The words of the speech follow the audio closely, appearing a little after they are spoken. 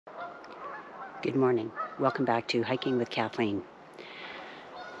Good morning. Welcome back to Hiking with Kathleen.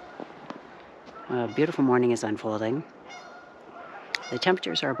 A beautiful morning is unfolding. The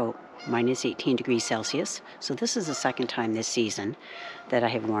temperatures are about minus 18 degrees Celsius. So this is the second time this season that I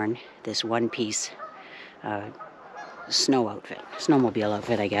have worn this one-piece snowmobile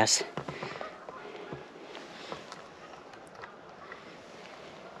outfit, I guess.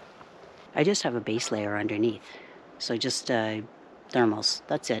 I just have a base layer underneath. So just thermals,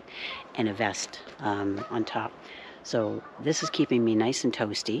 that's it, and a vest on top. So this is keeping me nice and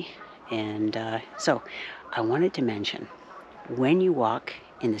toasty. And so I wanted to mention, when you walk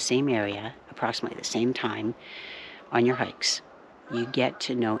in the same area, approximately the same time on your hikes, you get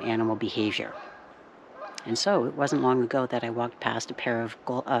to know animal behavior. And so it wasn't long ago that I walked past a pair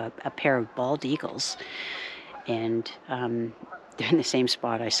of bald eagles, and they're in the same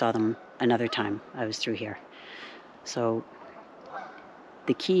spot. I saw them another time I was through here. So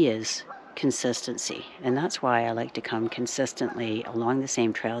the key is consistency, and that's why I like to come consistently along the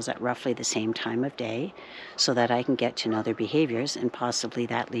same trails at roughly the same time of day, so that I can get to know their behaviors, and possibly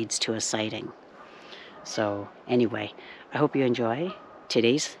that leads to a sighting. So anyway, I hope you enjoy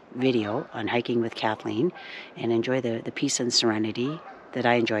today's video on Hiking with Kathleen, and enjoy the peace and serenity that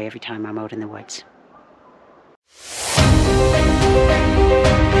I enjoy every time I'm out in the woods.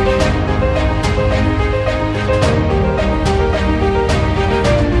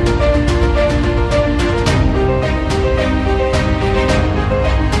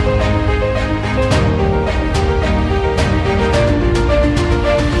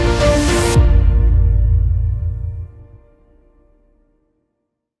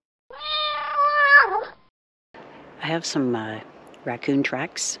 I have some raccoon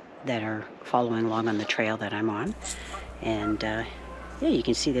tracks that are following along on the trail that I'm on, and yeah, you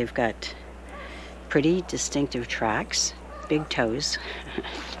can see they've got pretty distinctive tracks, big toes.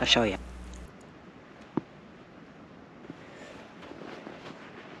 I'll show you.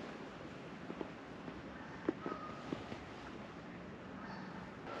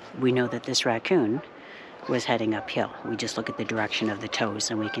 We know that this raccoon was heading uphill. We just look at the direction of the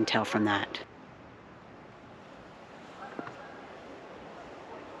toes and we can tell from that.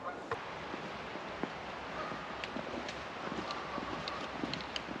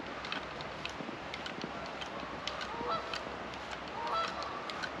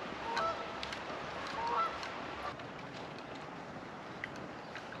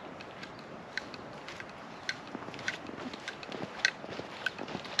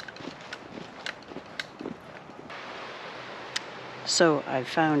 So I've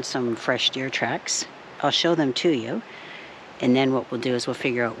found some fresh deer tracks. I'll show them to you, and then what we'll do is we'll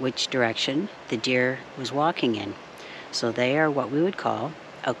figure out which direction the deer was walking in. So they are what we would call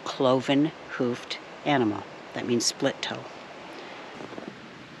a cloven-hoofed animal. That means split toe.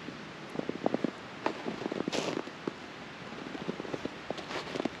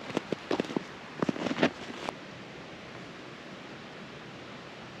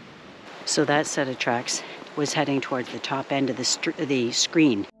 So that set of tracks was heading towards the top end of the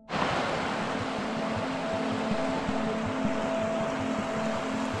screen.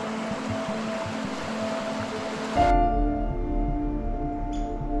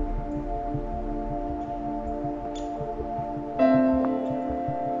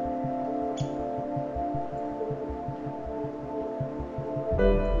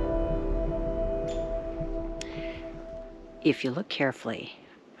 If you look carefully,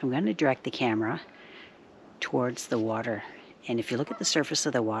 I'm going to direct the camera towards the water, and if you look at the surface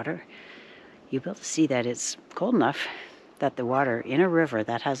of the water, you'll be able to see that it's cold enough that the water in a river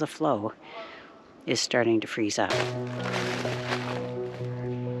that has a flow is starting to freeze up.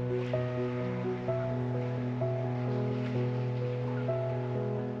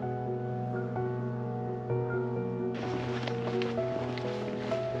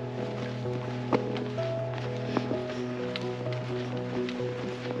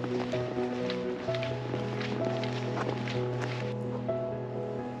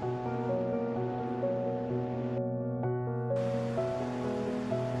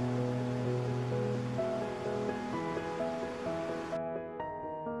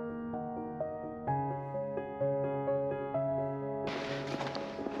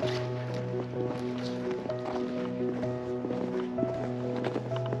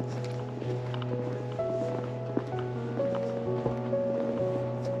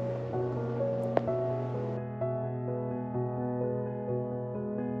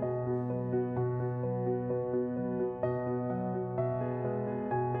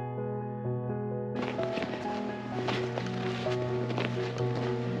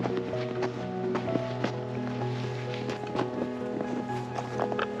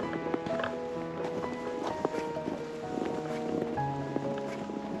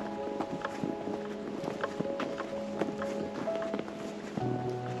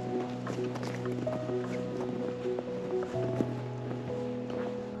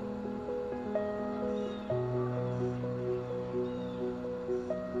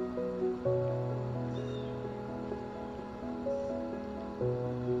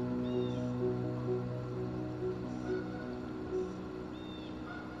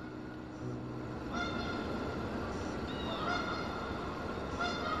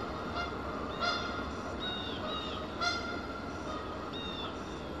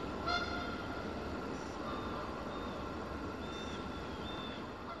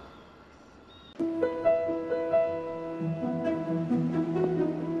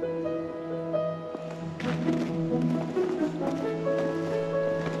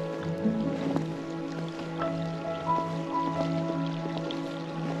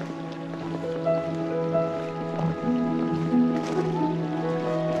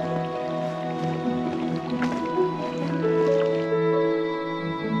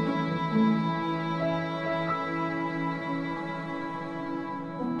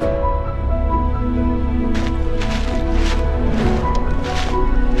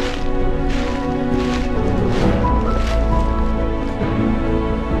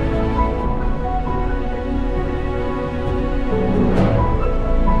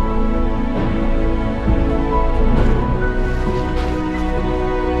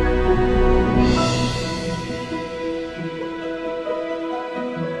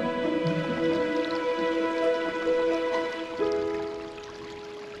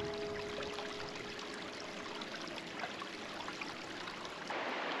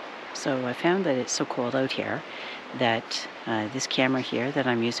 So I found that it's so cold out here that this camera here that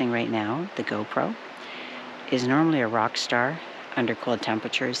I'm using right now, the GoPro, is normally a rock star under cold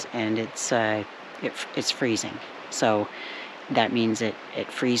temperatures, and it's freezing. So that means it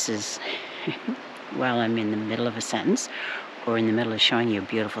freezes while I'm in the middle of a sentence or in the middle of showing you a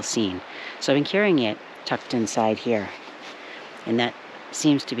beautiful scene. So I've been carrying it tucked inside here, and that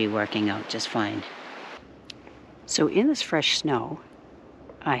seems to be working out just fine. So in this fresh snow,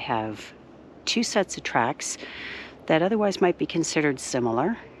 I have two sets of tracks that otherwise might be considered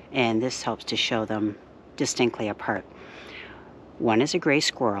similar, and this helps to show them distinctly apart. One is a gray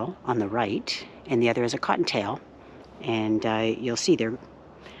squirrel on the right, and the other is a cottontail, and you'll see they're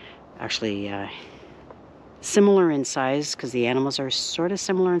actually similar in size because the animals are sort of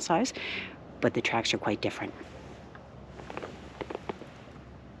similar in size, but the tracks are quite different.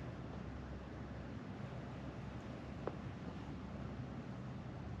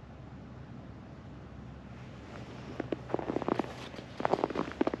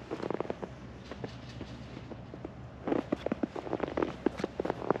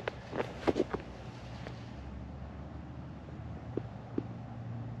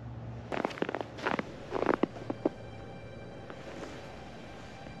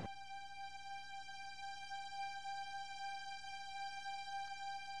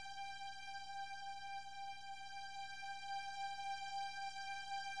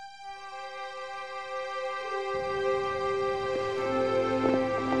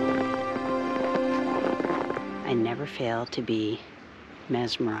 I never fail to be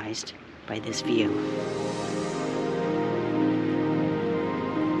mesmerized by this view.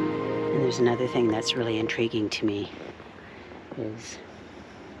 And there's another thing that's really intriguing to me is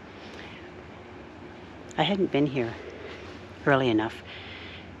I hadn't been here early enough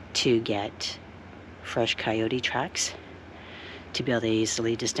to get fresh coyote tracks to be able to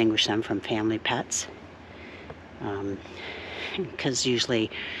easily distinguish them from family pets. Because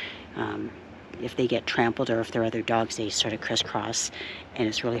usually if they get trampled or if there are other dogs, they sort of crisscross, and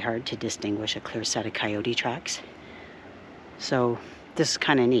it's really hard to distinguish a clear set of coyote tracks. So this is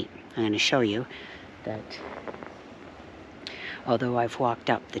kind of neat. I'm going to show you that although I've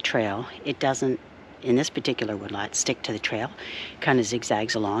walked up the trail, it doesn't, in this particular woodlot, stick to the trail. It kind of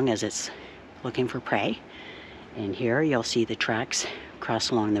zigzags along as it's looking for prey. And here you'll see the tracks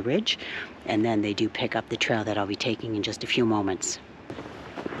cross along the ridge, and then they do pick up the trail that I'll be taking in just a few moments.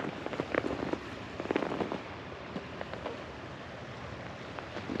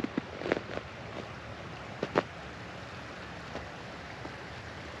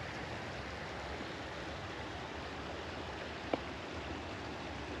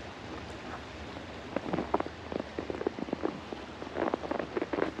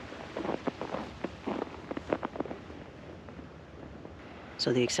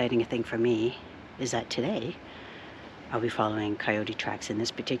 So the exciting thing for me is that today I'll be following coyote tracks in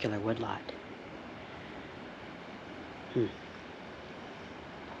this particular woodlot.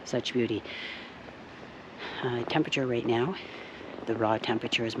 Such beauty. Temperature right now, the raw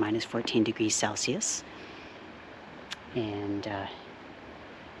temperature is minus 14 degrees Celsius, and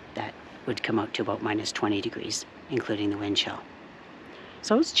that would come out to about minus 20 degrees, including the wind chill.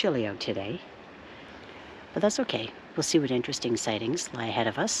 So it's chilly out today, but that's okay. We'll see what interesting sightings lie ahead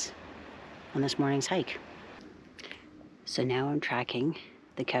of us on this morning's hike. So now I'm tracking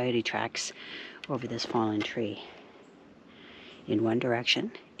the coyote tracks over this fallen tree. In one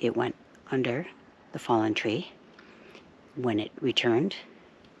direction, it went under the fallen tree. When it returned,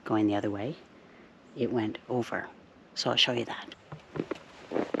 going the other way, it went over. So I'll show you that.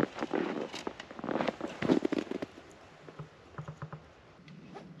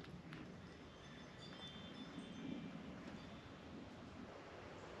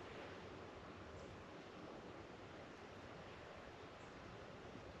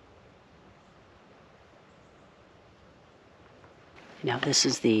 Now this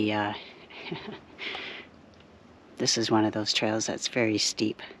is the this is one of those trails that's very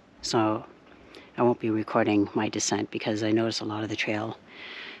steep, so I won't be recording my descent because I notice a lot of the trail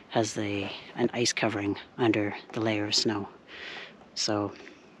has an ice covering under the layer of snow. So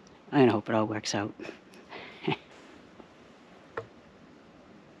I'm gonna hope it all works out.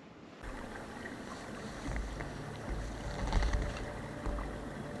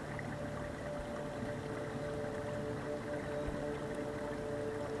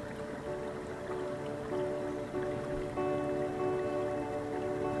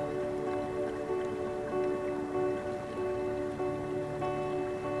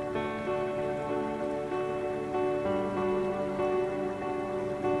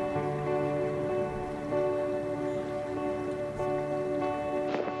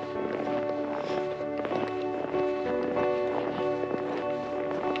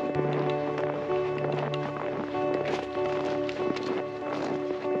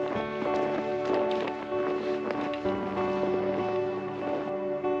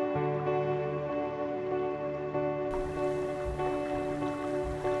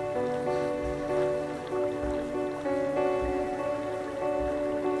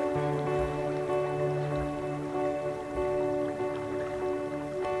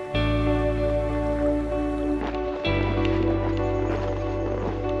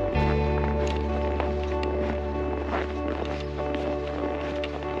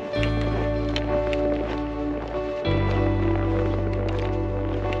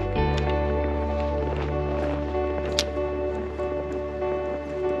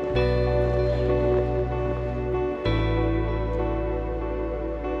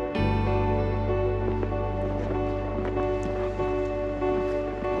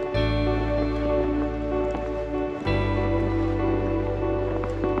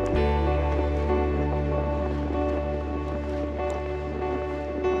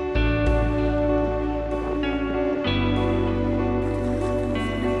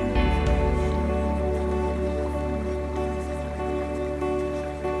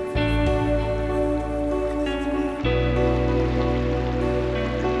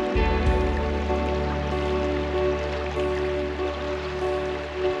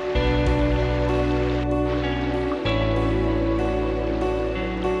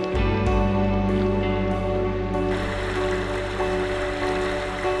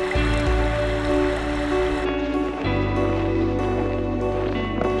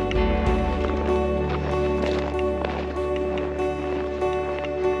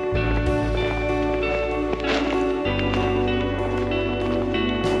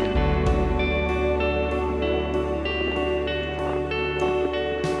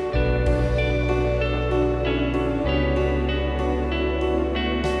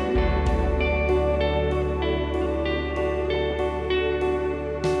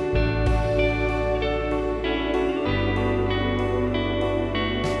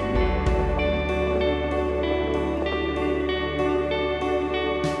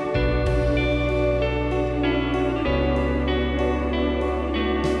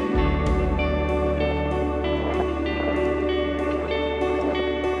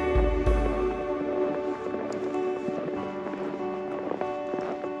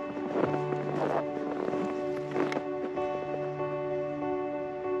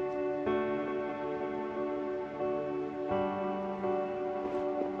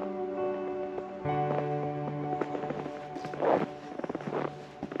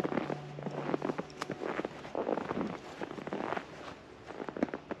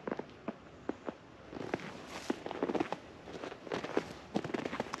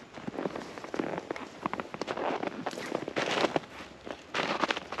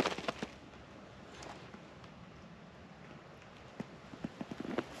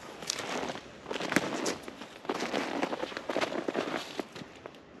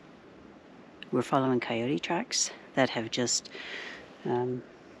 we're following coyote tracks that have just gone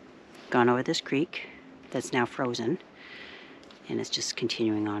over this creek that's now frozen, and it's just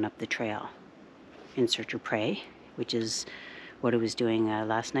continuing on up the trail in search of prey, which is what it was doing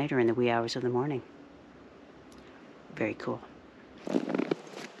last night or in the wee hours of the morning. Very cool.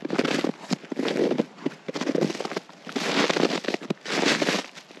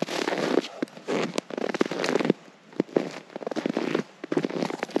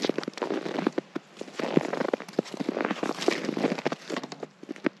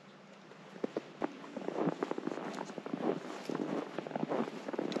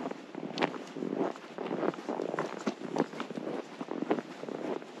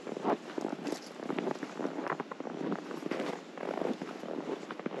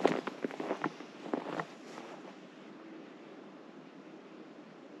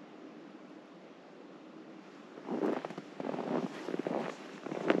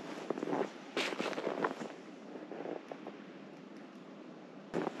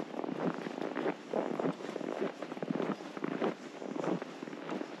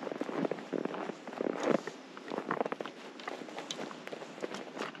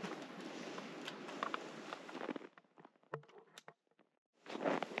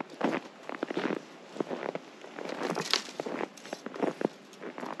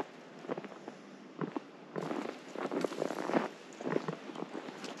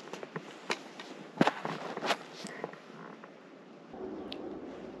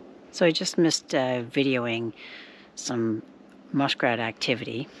 So I just missed videoing some muskrat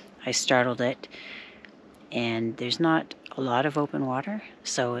activity. I startled it, and there's not a lot of open water,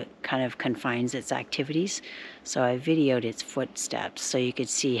 so it kind of confines its activities. So I videoed its footsteps so you could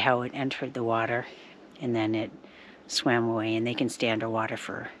see how it entered the water and then it swam away, and they can stay underwater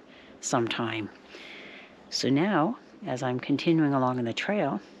for some time. So now, as I'm continuing along on the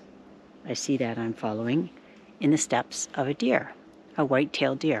trail, I see that I'm following in the steps of a deer, a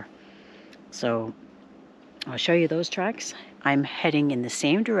white-tailed deer. So I'll show you those tracks. I'm heading in the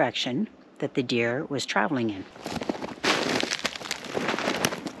same direction that the deer was traveling in.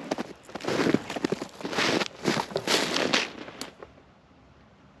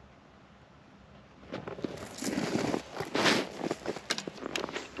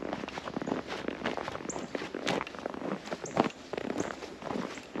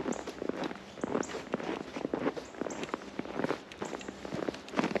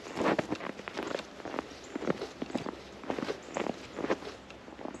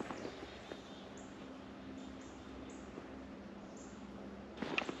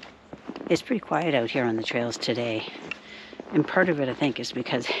 It's pretty quiet out here on the trails today, and part of it I think is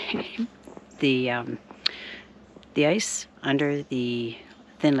because the ice under the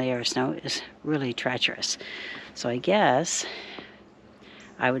thin layer of snow is really treacherous. So I guess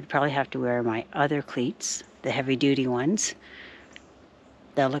I would probably have to wear my other cleats, the heavy duty ones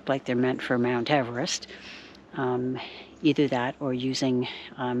that look like they're meant for Mount Everest. Either that or using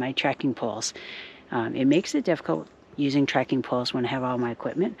my trekking poles. It makes it difficult using trekking poles when I have all my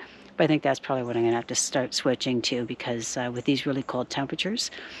equipment, but I think that's probably what I'm going to have to start switching to, because with these really cold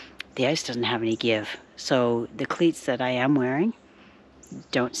temperatures, the ice doesn't have any give. So the cleats that I am wearing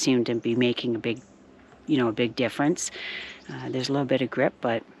don't seem to be making a big difference. There's a little bit of grip,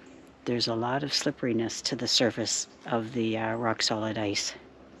 but there's a lot of slipperiness to the surface of the rock solid ice.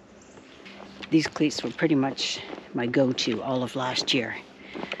 These cleats were pretty much my go-to all of last year.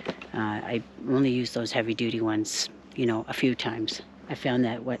 I only used those heavy duty ones, a few times. I found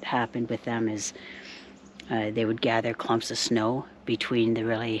that what happened with them is they would gather clumps of snow between the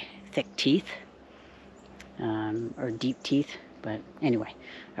really thick teeth, or deep teeth. But anyway,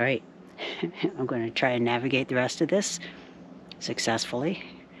 all right, I'm going to try and navigate the rest of this successfully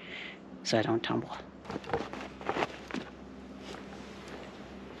so I don't tumble.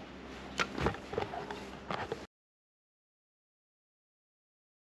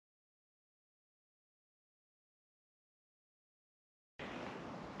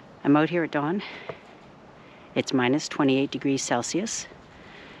 I'm out here at dawn. It's minus 28 degrees Celsius,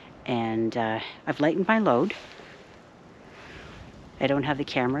 and I've lightened my load. I don't have the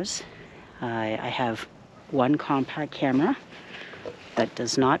cameras. I have one compact camera that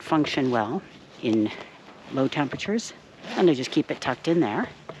does not function well in low temperatures, and I just keep it tucked in there.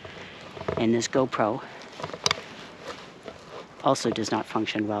 And this GoPro also does not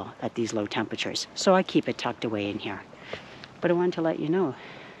function well at these low temperatures, so I keep it tucked away in here. But I wanted to let you know,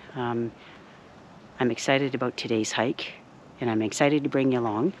 I'm excited about today's hike, and I'm excited to bring you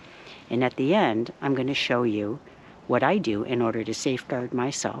along. And at the end, I'm going to show you what I do in order to safeguard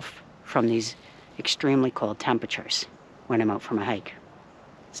myself from these extremely cold temperatures when I'm out for my hike.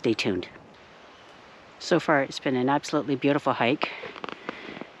 Stay tuned. So far, it's been an absolutely beautiful hike.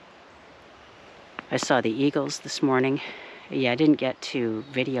 I saw the eagles this morning. Yeah, I didn't get to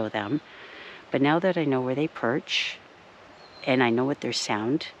video them, but now that I know where they perch and I know what their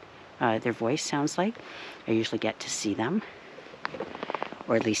voice sounds like, I usually get to see them,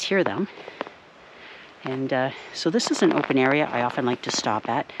 or at least hear them. And so this is an open area I often like to stop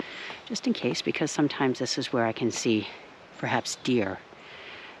at, just in case, because sometimes this is where I can see perhaps deer.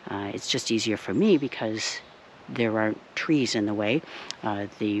 It's just easier for me because there aren't trees in the way.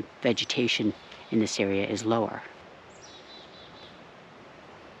 The vegetation in this area is lower.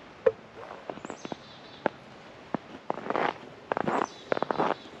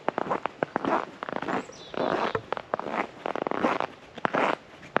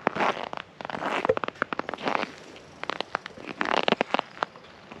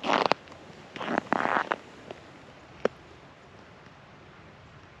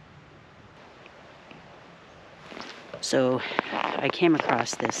 So I came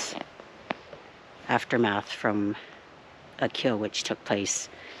across this aftermath from a kill which took place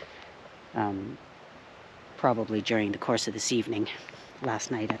probably during the course of this evening,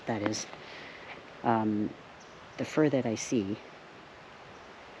 last night that is. The fur that I see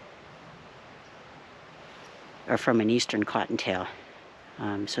are from an eastern cottontail,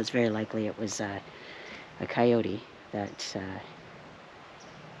 so it's very likely it was a coyote that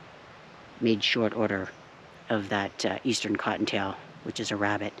made short order of that eastern cottontail, which is a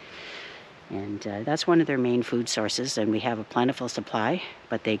rabbit. And that's one of their main food sources, and we have a plentiful supply,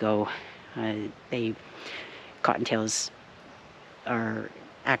 but cottontails are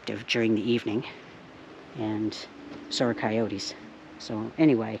active during the evening, and so are coyotes. So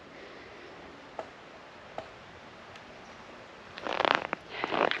anyway,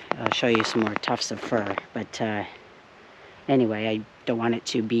 I'll show you some more tufts of fur, but anyway, I don't want it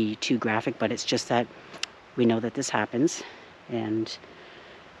to be too graphic, but it's just that we know that this happens, and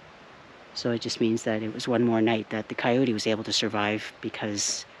so it just means that it was one more night that the coyote was able to survive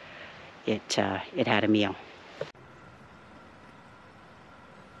because it had a meal.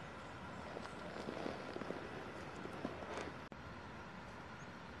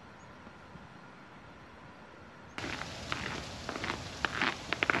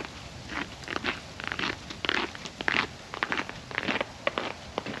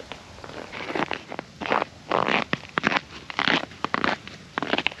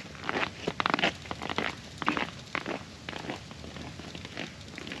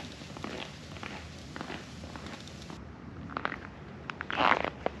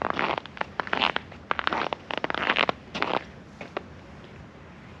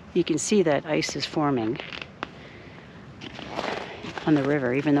 You can see that ice is forming on the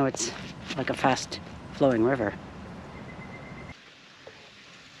river, even though it's like a fast-flowing river.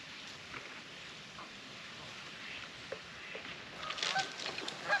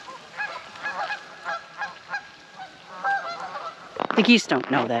 The geese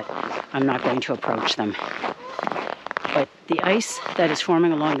don't know that I'm not going to approach them. But the ice that is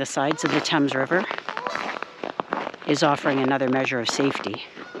forming along the sides of the Thames River is offering another measure of safety,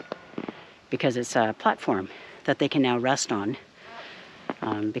 because it's a platform that they can now rest on,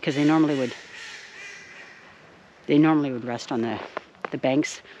 because they normally would rest on the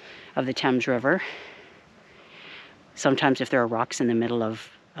banks of the Thames River. Sometimes if there are rocks in the middle of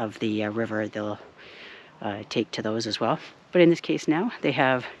the river, they'll take to those as well. But in this case now, they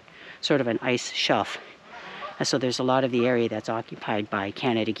have sort of an ice shelf. And so there's a lot of the area that's occupied by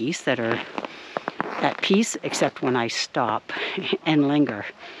Canada geese that are at peace, except when I stop and linger.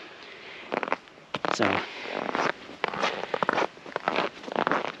 So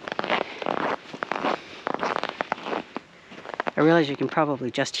I realize you can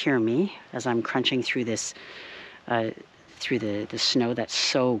probably just hear me as I'm crunching through this, through the snow that's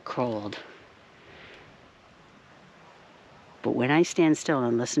so cold. But when I stand still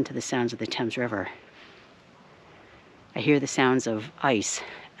and listen to the sounds of the Thames River, I hear the sounds of ice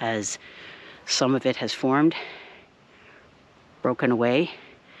as some of it has formed, broken away,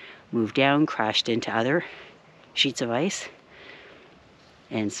 moved down, crashed into other sheets of ice.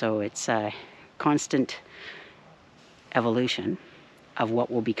 And so it's a constant evolution of what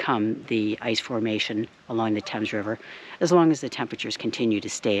will become the ice formation along the Thames River, as long as the temperatures continue to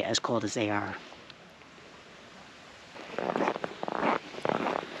stay as cold as they are.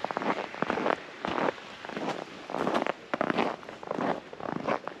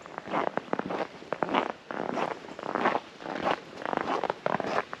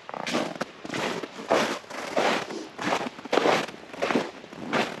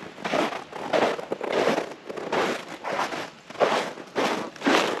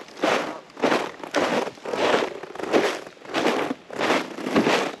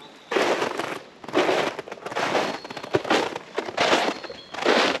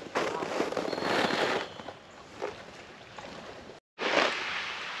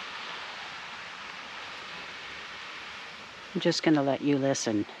 just going to let you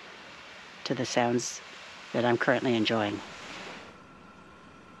listen to the sounds that I'm currently enjoying.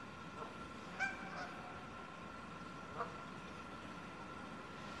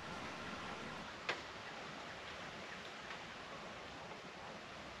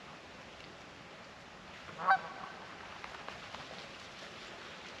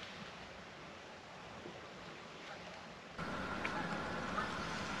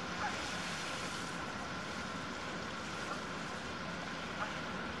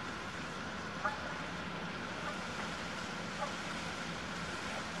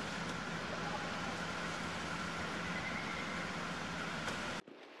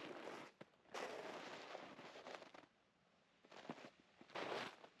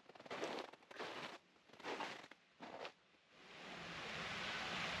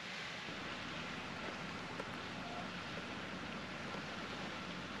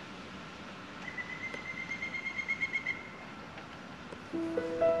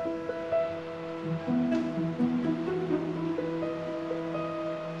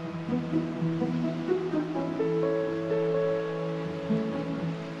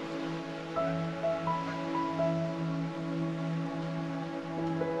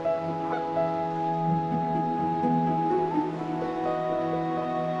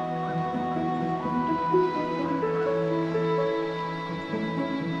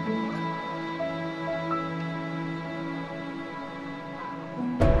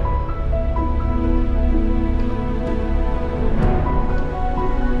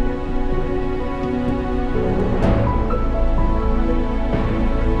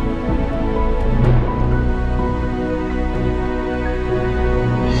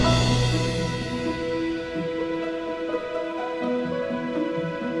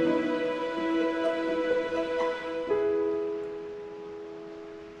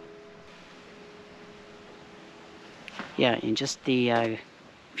 Yeah, in just the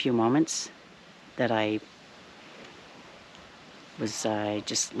few moments that I was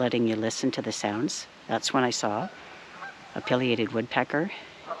just letting you listen to the sounds, that's when I saw a pileated woodpecker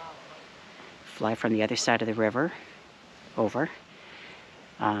fly from the other side of the river over,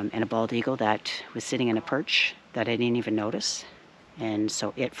 and a bald eagle that was sitting in a perch that I didn't even notice, and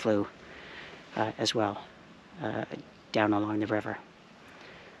so it flew as well down along the river.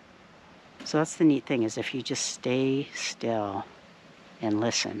 So that's the neat thing, is if you just stay still and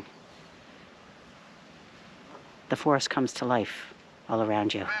listen, the forest comes to life all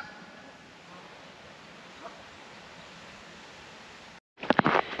around you.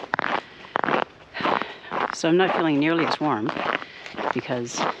 So I'm not feeling nearly as warm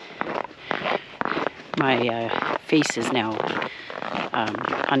because my face is now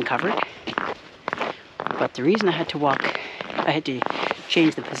uncovered. But the reason I had to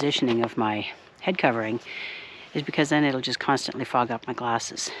change the positioning of my head covering is because then it'll just constantly fog up my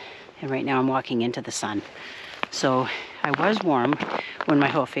glasses. And right now I'm walking into the sun. So I was warm when my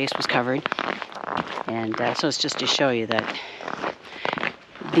whole face was covered. And so it's just to show you that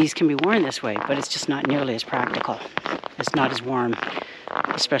these can be worn this way, but it's just not nearly as practical. It's not as warm,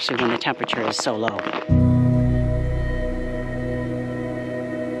 especially when the temperature is so low.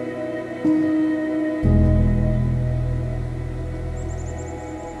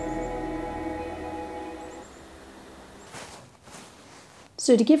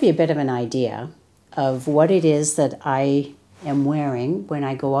 So to give you a bit of an idea of what it is that I am wearing when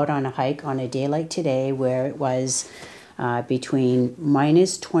I go out on a hike on a day like today, where it was between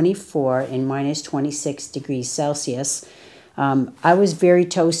minus 24 and minus 26 degrees Celsius, I was very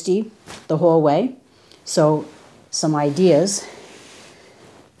toasty the whole way. So some ideas.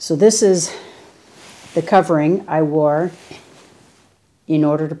 So this is the covering I wore in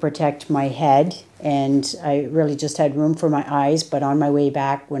order to protect my head, and I really just had room for my eyes. But on my way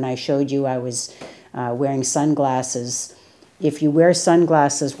back, when I showed you I was wearing sunglasses, if you wear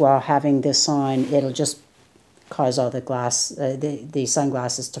sunglasses while having this on, it'll just cause all the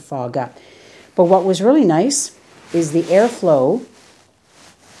sunglasses to fog up. But what was really nice is the airflow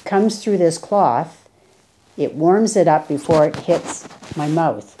comes through this cloth. It warms it up before it hits my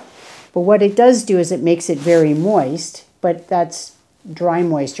mouth. But what it does do is it makes it very moist, but that's dry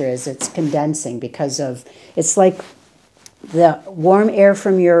moisture as it's condensing, because of, it's like the warm air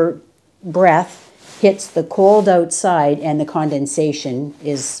from your breath hits the cold outside, and the condensation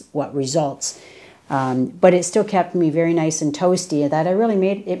is what results. But it still kept me very nice and toasty. That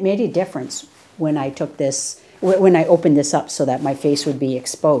made a difference when I took this, when I opened this up so that my face would be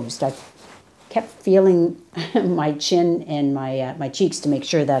exposed. I kept feeling my chin and my cheeks to make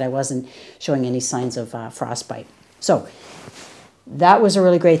sure that I wasn't showing any signs of frostbite. So that was a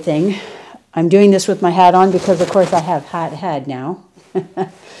really great thing. I'm doing this with my hat on because, of course, I have hat head now.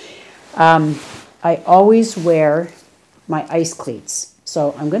 I always wear my ice cleats.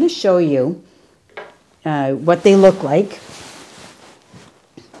 So I'm going to show you what they look like.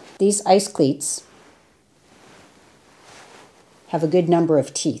 These ice cleats have a good number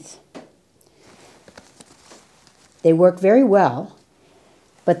of teeth. They work very well,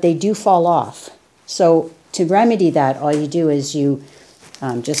 but they do fall off. So to remedy that, all you do is you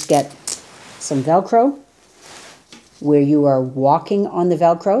just get some Velcro where you are walking on the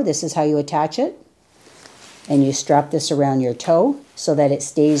Velcro. This is how you attach it. And you strap this around your toe so that it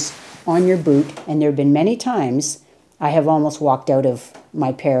stays on your boot. And there have been many times I have almost walked out of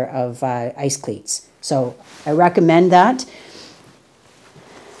my pair of ice cleats. So I recommend that.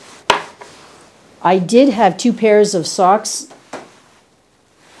 I did have 2 pairs of socks,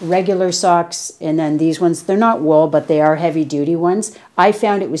 regular socks, and then these ones. They're not wool, but they are heavy-duty ones. I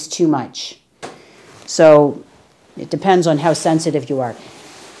found it was too much. So it depends on how sensitive you are.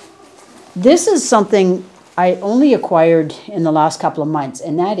 This is something I only acquired in the last couple of months,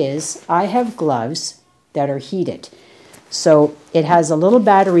 and that is I have gloves that are heated. So it has a little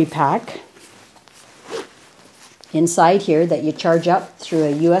battery pack inside here that you charge up through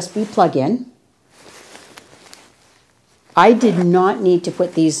a USB plug-in. I did not need to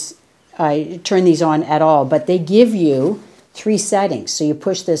put these, turn these on at all, but they give you 3 settings. So you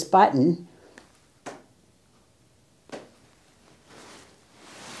push this button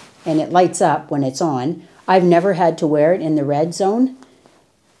and it lights up when it's on. I've never had to wear it in the red zone.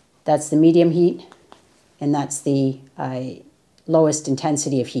 That's the medium heat, and that's the lowest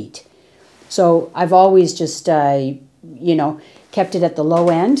intensity of heat. So I've always just, you know, kept it at the low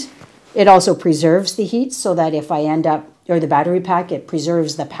end. It also preserves the heat so that if I end up, or the battery pack, it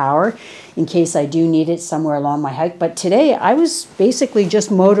preserves the power in case I do need it somewhere along my hike. But today I was basically just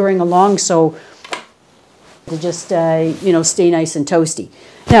motoring along so to just, you know, stay nice and toasty.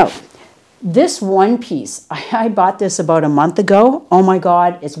 Now, this one piece, I bought this about a month ago. Oh my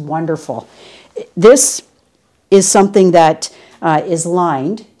God, it's wonderful. This is something that is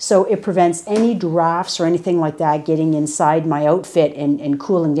lined, so it prevents any drafts or anything like that getting inside my outfit and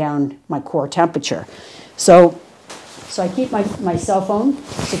cooling down my core temperature. So I keep my cell phone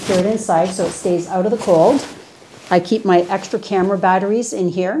secured inside so it stays out of the cold. I keep my extra camera batteries in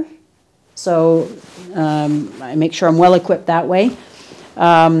here, so I make sure I'm well equipped that way.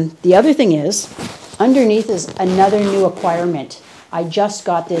 The other thing is, underneath is another new acquirement. I just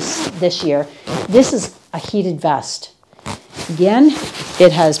got this year. This is a heated vest. Again,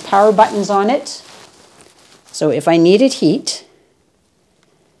 it has power buttons on it. So if I needed heat,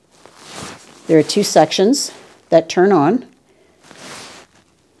 there are 2 sections that turn on.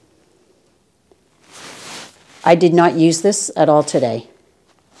 I did not use this at all today.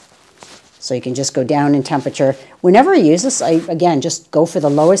 So you can just go down in temperature. Whenever I use this, I, again, just go for the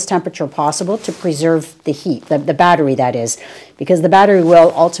lowest temperature possible to preserve the heat, the battery that is, because the battery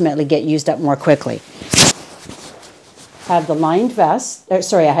will ultimately get used up more quickly. I have the lined vest,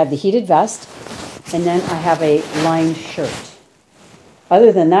 I have the heated vest, and then I have a lined shirt.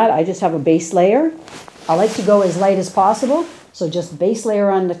 Other than that, I just have a base layer. I like to go as light as possible, so just base layer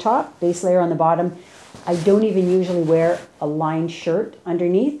on the top, base layer on the bottom. I don't even usually wear a lined shirt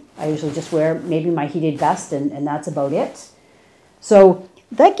underneath. I usually just wear maybe my heated vest, and that's about it. So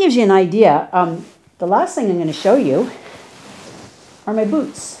that gives you an idea. The last thing I'm going to show you are my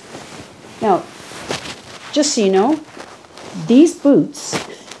boots. Now, just so you know, these boots,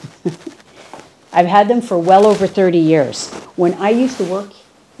 I've had them for well over 30 years. When I used to work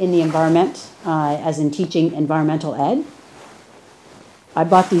in the environment, as in teaching environmental ed, I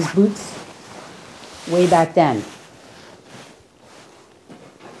bought these boots way back then.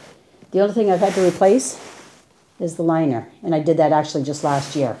 The only thing I've had to replace is the liner, and I did that actually just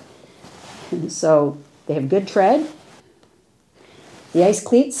last year. So they have good tread. The ice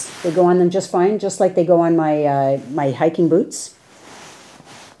cleats, they go on them just fine, just like they go on my hiking boots.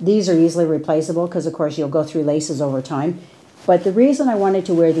 These are easily replaceable because, of course, you'll go through laces over time. But the reason I wanted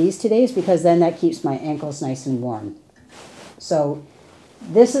to wear these today is because then that keeps my ankles nice and warm. So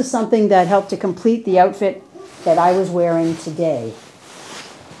this is something that helped to complete the outfit that I was wearing today.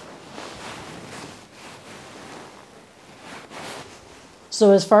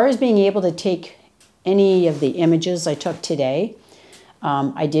 So as far as being able to take any of the images I took today,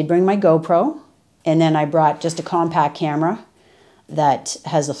 I did bring my GoPro, and then I brought just a compact camera that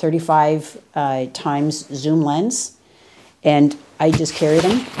has a 35 times zoom lens, and I just carry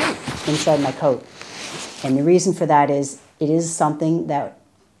them inside my coat. And the reason for that is it is something that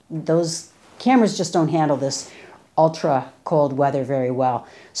those cameras just don't handle this ultra cold weather very well.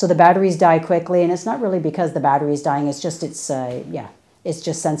 So the batteries die quickly, and it's not really because the battery's dying, it's just it's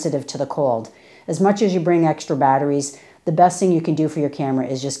just sensitive to the cold. As much as you bring extra batteries, the best thing you can do for your camera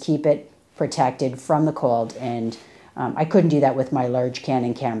is just keep it protected from the cold. And I couldn't do that with my large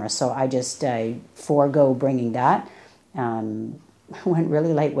Canon camera, so I just forego bringing that. Went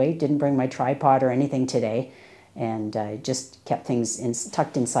really lightweight, didn't bring my tripod or anything today, and just kept things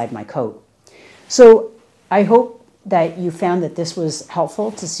tucked inside my coat. So I hope that you found that this was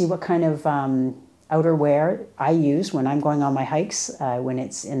helpful to see what kind of outerwear I use when I'm going on my hikes when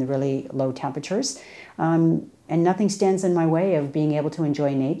it's in the really low temperatures. And nothing stands in my way of being able to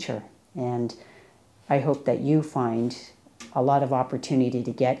enjoy nature. And I hope that you find a lot of opportunity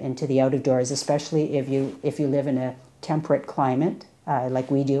to get into the out of doors, especially if you live in a temperate climate like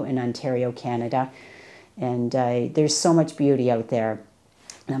we do in Ontario, Canada. And there's so much beauty out there.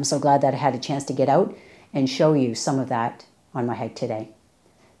 And I'm so glad that I had a chance to get out and show you some of that on my hike today.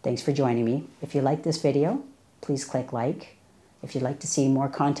 Thanks for joining me. If you like this video, please click like. If you'd like to see more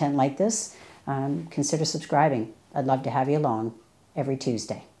content like this, consider subscribing. I'd love to have you along every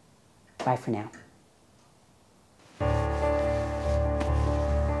Tuesday. Bye for now.